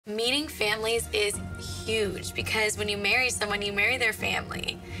Meeting families is huge because when you marry someone, you marry their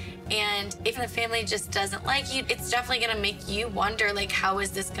family. And if the family just doesn't like you, it's definitely gonna make you wonder, like, how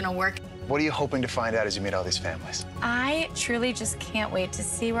is this gonna work? What are you hoping to find out as you meet all these families? I truly just can't wait to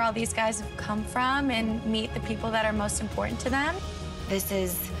see where all these guys have come from and meet the people that are most important to them. This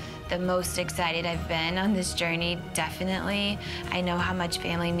is the most excited I've been on this journey, definitely. I know how much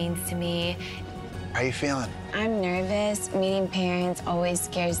family means to me. How are you feeling? I'm nervous. Meeting parents always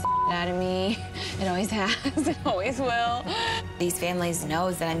scares the out of me. It always has, it always will. These families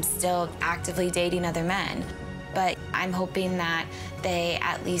know that I'm still actively dating other men, but I'm hoping that they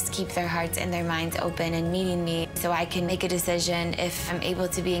at least keep their hearts and their minds open in meeting me so I can make a decision if I'm able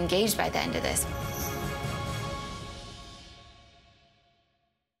to be engaged by the end of this.